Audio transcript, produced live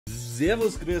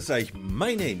Servus, grüß euch,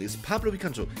 my name is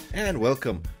PabloPicanto and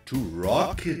welcome to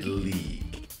Rocket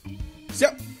League.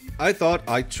 So, I thought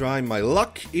I'd try my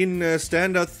luck in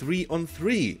standard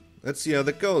 3-on-3. Let's see how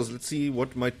that goes. Let's see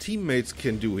what my teammates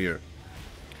can do here.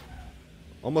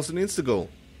 Almost an insta-goal.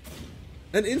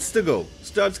 An insta-goal.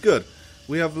 Starts good.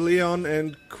 We have Leon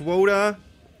and Quota.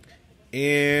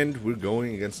 And we're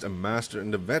going against a master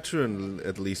and a veteran,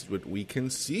 at least what we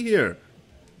can see here.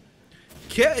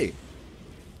 Okay.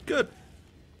 Good.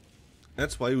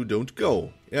 That's why you don't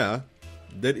go. Yeah,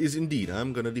 that is indeed.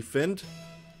 I'm gonna defend.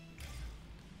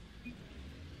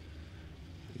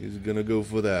 He's gonna go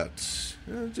for that.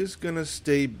 I'm just gonna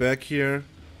stay back here.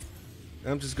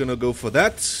 I'm just gonna go for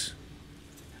that.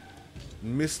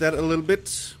 Miss that a little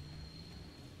bit.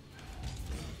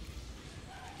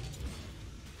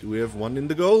 Do we have one in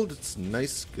the goal? That's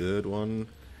nice. Good one.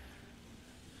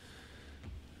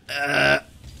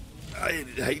 I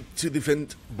hate to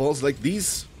defend balls like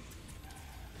these.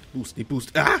 Boost, need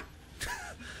boost. Ah!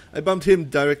 I bumped him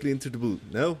directly into the boot.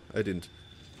 No, I didn't.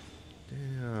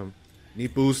 Damn.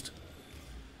 Need boost.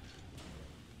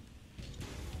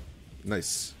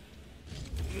 Nice.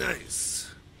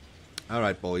 Nice.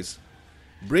 Alright, boys.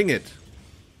 Bring it.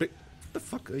 What the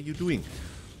fuck are you doing?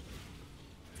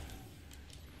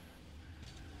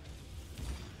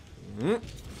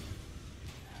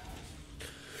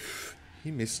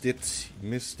 He missed it. He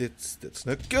missed it. That's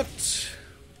not good.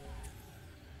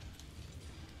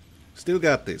 Still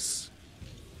got this.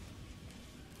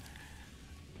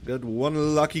 Got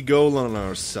one lucky goal on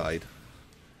our side.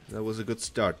 That was a good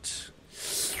start.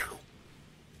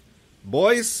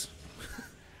 Boys,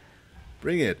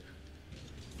 bring it.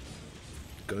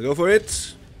 Gonna go for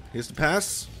it. Here's the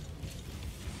pass.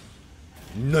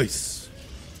 Nice.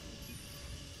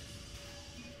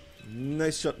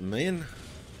 Nice shot, man.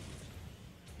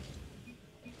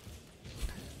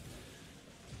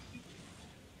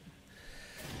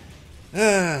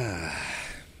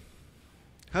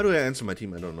 How do I answer my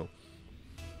team? I don't know.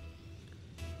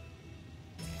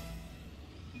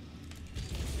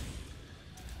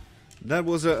 That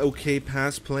was a okay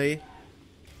pass play.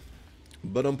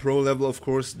 But on pro level, of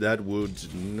course, that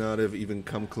would not have even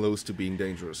come close to being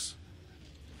dangerous.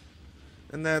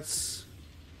 And that's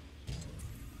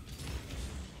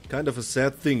kind of a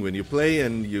sad thing when you play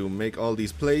and you make all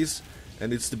these plays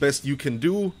and it's the best you can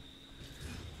do.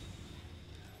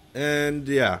 And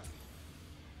yeah,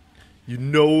 you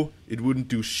know it wouldn't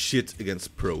do shit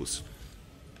against pros.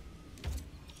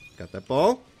 Got that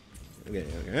ball? Okay,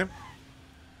 okay.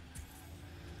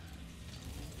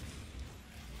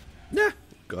 Nah,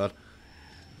 God.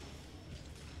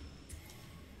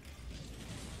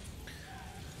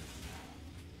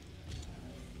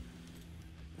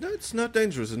 No, it's not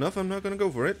dangerous enough. I'm not gonna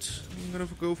go for it. I'm gonna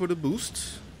go for the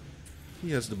boost.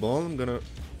 He has the ball. I'm gonna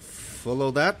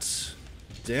follow that.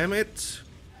 Damn it.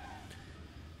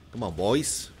 Come on,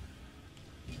 boys.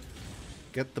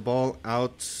 Get the ball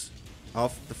out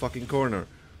of the fucking corner.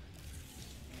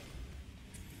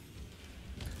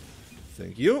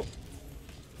 Thank you.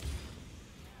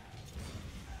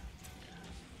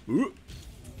 Ooh,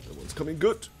 that one's coming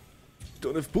good.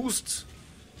 Don't have boost.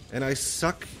 And I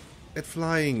suck at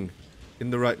flying in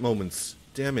the right moments.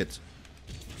 Damn it.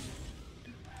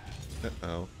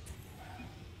 Uh-oh.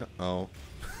 Uh-oh.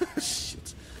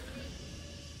 Shit.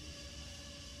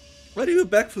 Why do you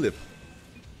backflip?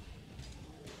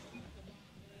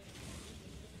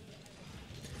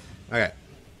 Okay.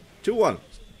 2-1.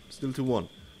 Still 2-1.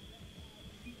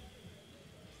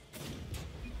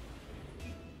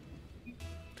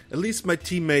 At least my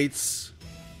teammates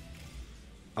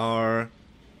are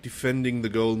defending the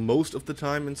goal most of the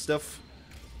time and stuff.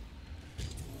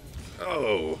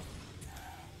 Oh.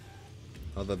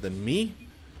 Other than me.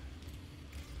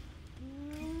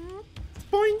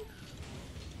 Boing.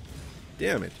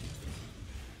 Damn it.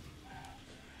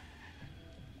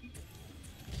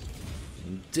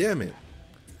 Damn it.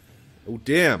 Oh,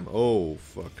 damn. Oh,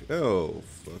 fuck. Oh,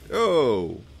 fuck.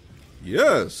 Oh.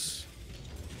 Yes.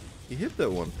 He hit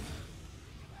that one.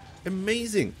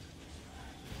 Amazing.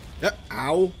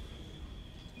 Ow.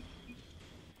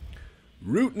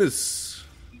 Rudeness.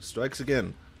 Strikes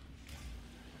again.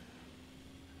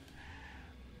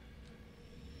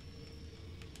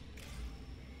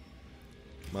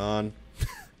 Come on.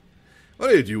 What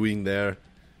are you doing there?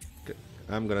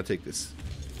 I'm gonna take this.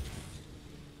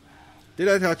 Did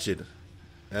I touch it?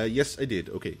 Yes, I did.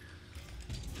 Okay.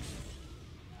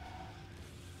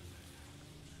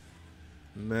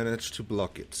 Managed to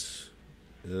block it.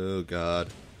 Oh,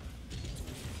 God.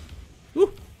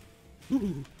 Woo.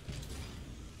 Woo.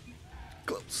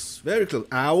 Close. Very close.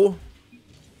 Ow.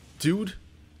 Dude.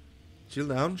 Chill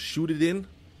down. Shoot it in.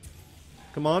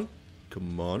 Come on.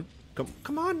 Come on.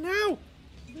 Come on now.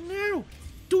 Now.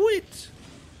 Do it.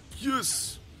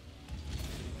 Yes.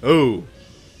 Oh.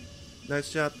 Nice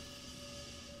shot.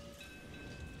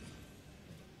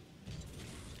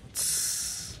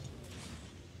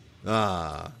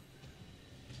 Ah.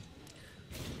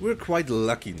 We're quite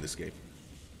lucky in this game.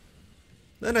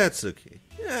 And that's okay.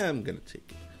 Yeah, I'm gonna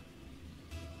take it.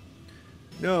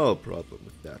 No problem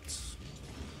with that.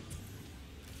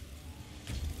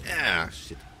 Ah,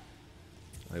 shit.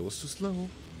 I was too slow.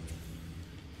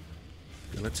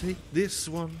 Gonna take this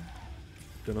one.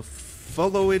 Gonna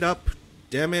follow it up.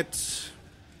 Damn it.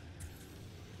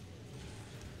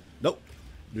 Nope.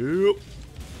 Nope.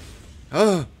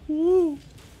 Ah. Woo.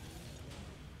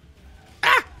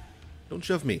 Ah! Don't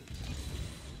shove me.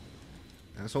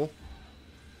 Asshole.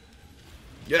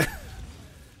 Yeah.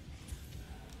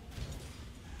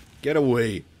 Get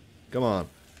away. Come on.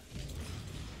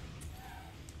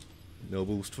 No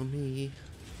boost for me.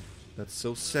 That's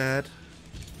so sad.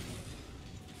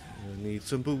 I need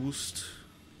some boost.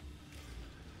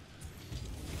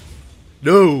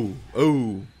 No!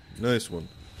 Oh, nice one.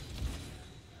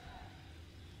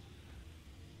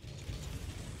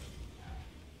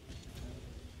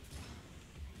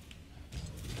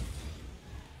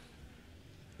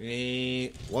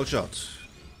 Wall shot.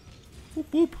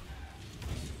 Whoop whoop.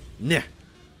 Nah.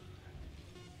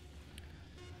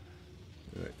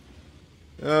 Alright.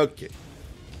 Okay.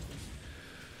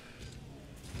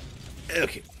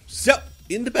 Okay. So,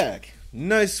 in the bag.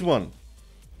 Nice one.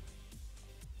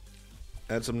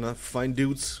 Add some fine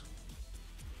dudes.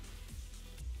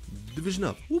 Division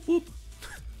up. Whoop whoop.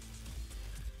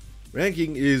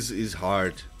 Ranking is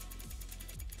hard.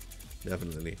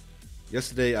 Definitely.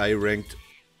 Yesterday I ranked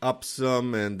up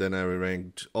some and then I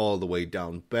ranked all the way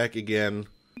down back again.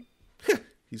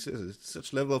 He says it's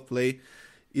such level of play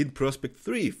in Prospect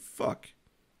 3. Fuck.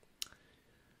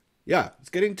 Yeah, it's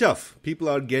getting tough. People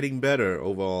are getting better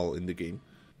overall in the game.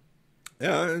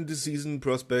 Yeah, and this season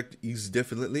Prospect is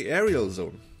definitely aerial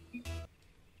zone.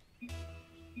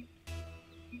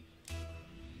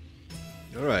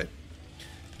 Alright.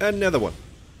 Another one.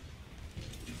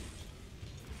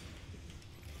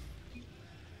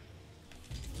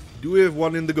 Do we have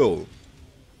one in the goal?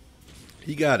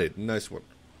 He got it. Nice one.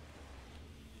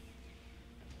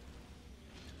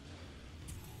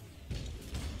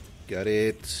 Got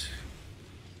it.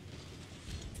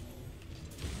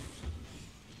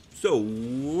 So...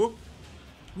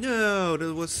 No,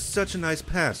 that was such a nice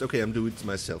pass. Okay, I'm doing it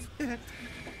myself.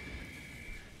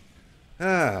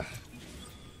 Ah.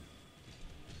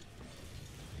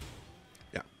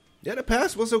 Yeah, the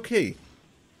pass was okay.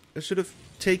 I should have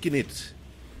taken it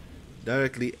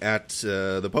directly at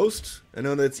the post. I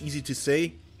know that's easy to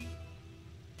say,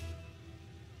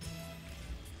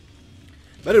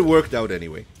 but it worked out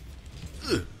anyway.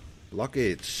 Ugh.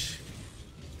 Blockage.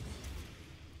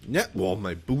 Yeah, well,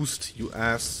 my boost, you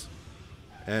ass.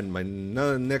 And my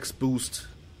next boost.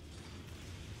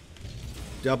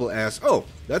 Double ass. Oh,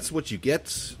 that's what you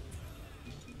get.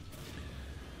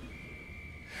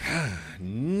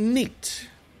 Neat.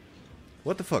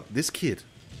 What the fuck? This kid.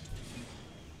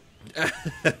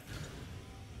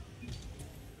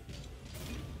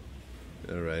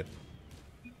 Alright.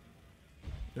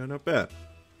 Yeah, not bad.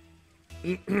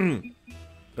 I'm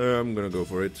gonna go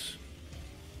for it.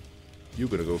 You're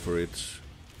gonna go for it.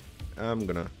 I'm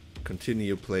gonna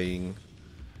continue playing.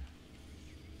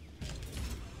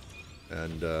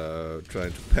 And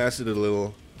trying to pass it a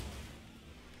little.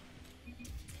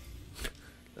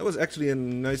 That was actually a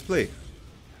nice play.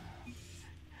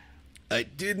 I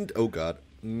didn't, oh god,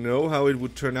 know how it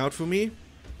would turn out for me.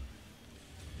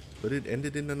 But it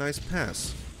ended in a nice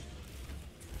pass.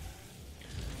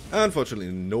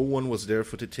 Unfortunately, no one was there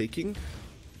for the taking.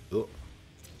 Oh.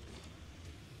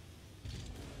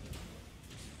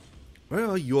 Where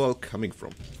are you all coming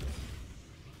from?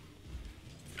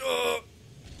 Oh.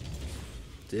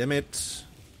 Damn it.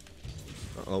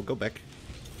 Uh-oh, go back.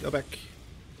 Go back.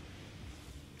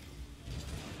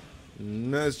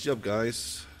 Nice job,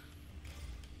 guys.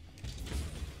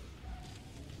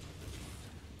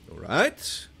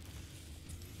 Alright.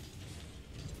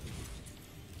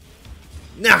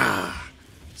 Nah!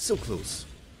 So close.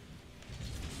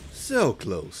 So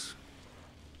close.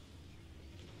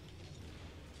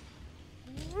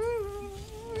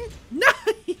 No!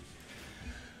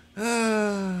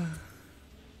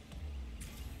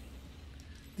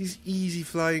 These easy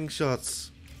flying shots.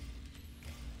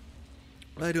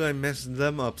 Why do I mess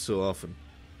them up so often?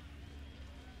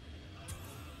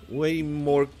 Way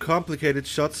more complicated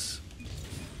shots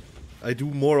I do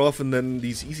more often than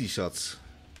these easy shots.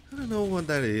 I don't know what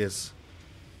that is.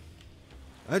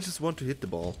 I just want to hit the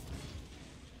ball.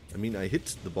 I mean, I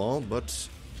hit the ball, but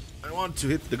I want to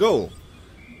hit the goal.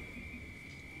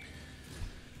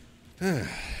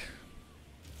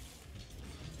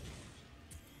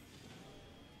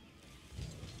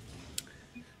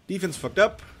 Defense fucked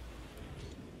up.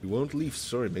 We won't leave,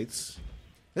 sorry mates.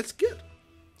 That's good.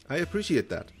 I appreciate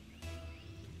that.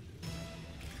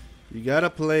 You gotta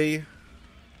play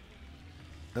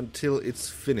until it's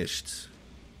finished.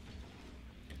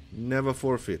 Never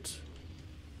forfeit.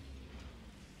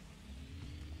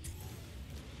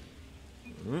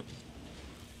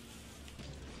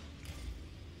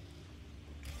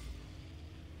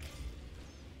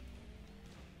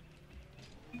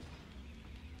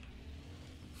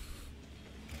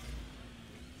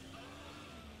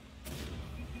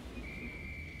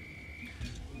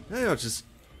 They are just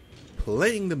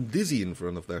playing them dizzy in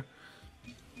front of there.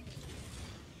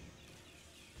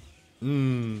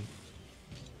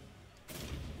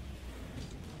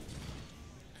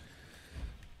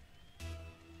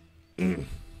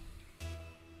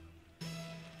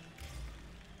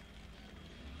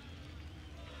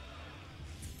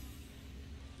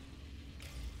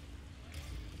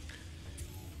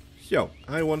 Yo,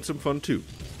 I want some fun too.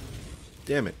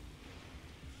 Damn it.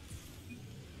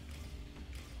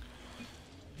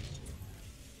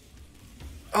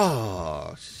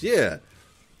 Oh, shit.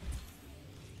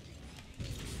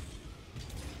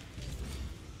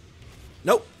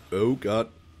 Nope. Oh, God.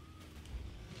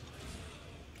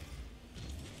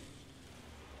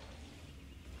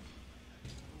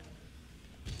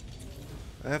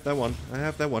 I have that one. I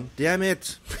have that one. Damn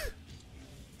it.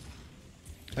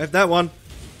 I have that one.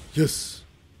 Yes.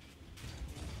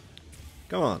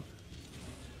 Come on.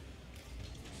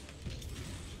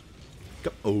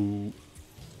 Go. Oh.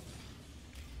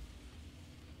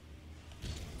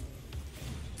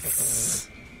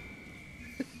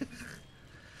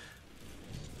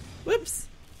 Whoops.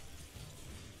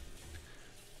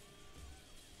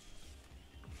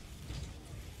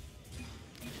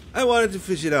 I wanted to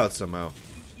fish it out somehow.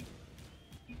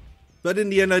 But in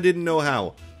the end, I didn't know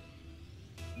how.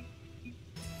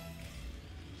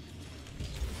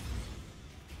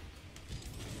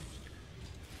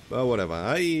 But whatever,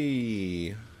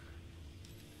 I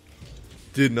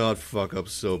did not fuck up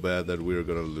so bad that we were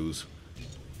gonna lose.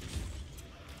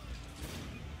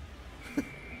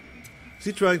 Is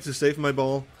he trying to save my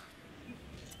ball?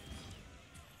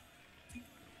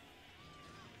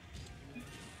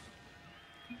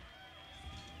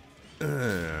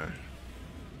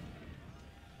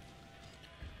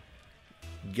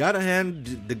 Gotta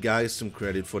hand the guys some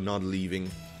credit for not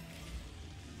leaving.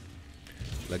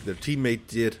 Like their teammate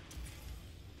did.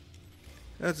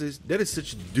 That is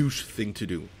such a douche thing to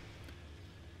do.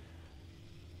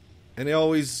 And they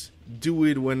always do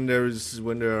it when there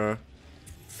are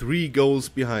 3 goals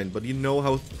behind. But you know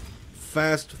how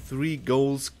fast 3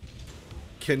 goals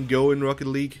can go in Rocket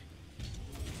League?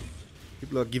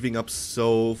 People are giving up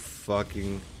so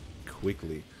fucking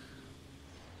quickly.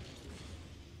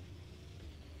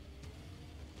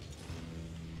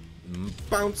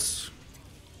 Bounce.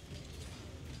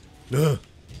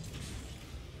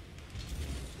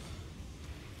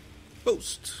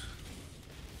 Post.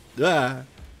 That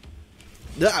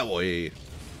way.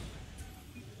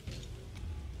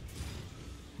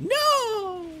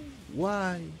 No.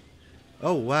 Why?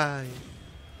 Oh why?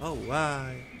 Oh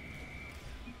why?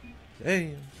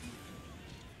 Damn.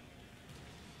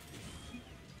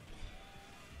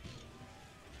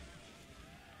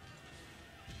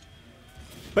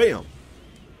 Bam.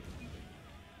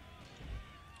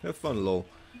 Have fun, lol.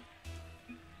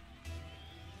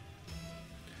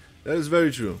 That is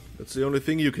very true. That's the only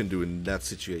thing you can do in that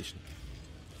situation.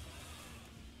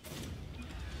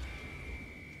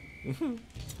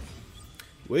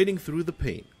 Wading through the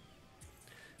pain.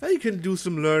 Now you can do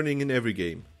some learning in every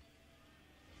game.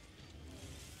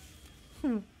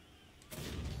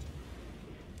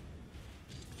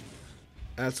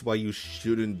 That's why you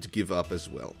shouldn't give up as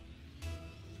well.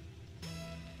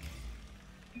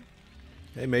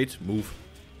 Hey mate, move.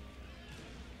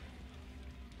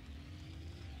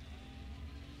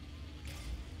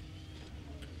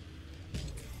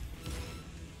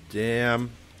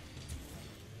 Damn.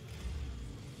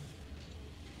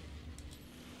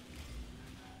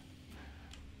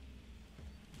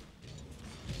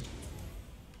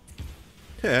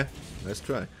 Yeah, nice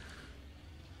try.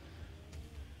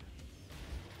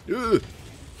 Ugh.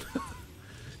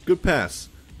 Good pass.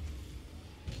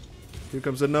 Here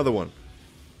comes another one.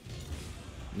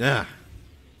 Nah.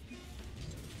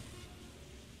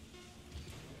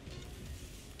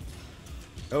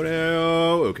 Oh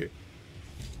no, okay.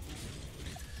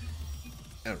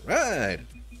 Alright.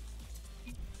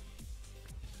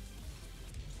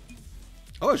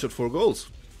 Oh, I shot 4 goals.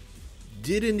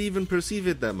 Didn't even perceive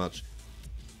it that much.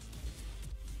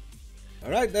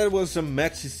 Alright, that was some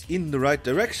matches in the right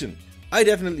direction. I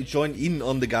definitely joined in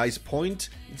on the guy's point.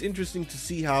 It's interesting to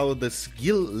see how the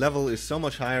skill level is so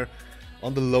much higher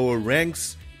on the lower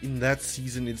ranks. In that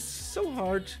season, it's so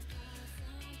hard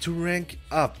to rank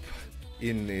up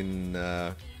in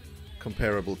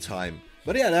comparable time.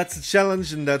 But yeah, that's the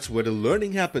challenge, and that's where the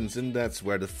learning happens, and that's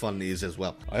where the fun is as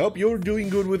well. I hope you're doing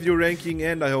good with your ranking,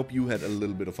 and I hope you had a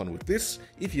little bit of fun with this.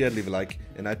 If you had, leave a like,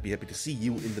 and I'd be happy to see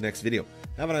you in the next video.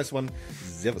 Have a nice one.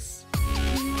 Servus.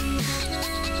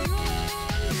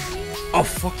 Oh,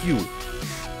 fuck you.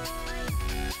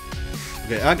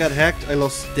 Okay, I got hacked. I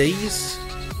lost days.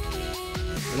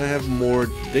 And I have more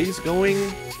days going.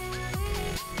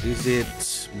 Is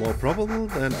it more probable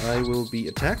that I will be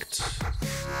attacked?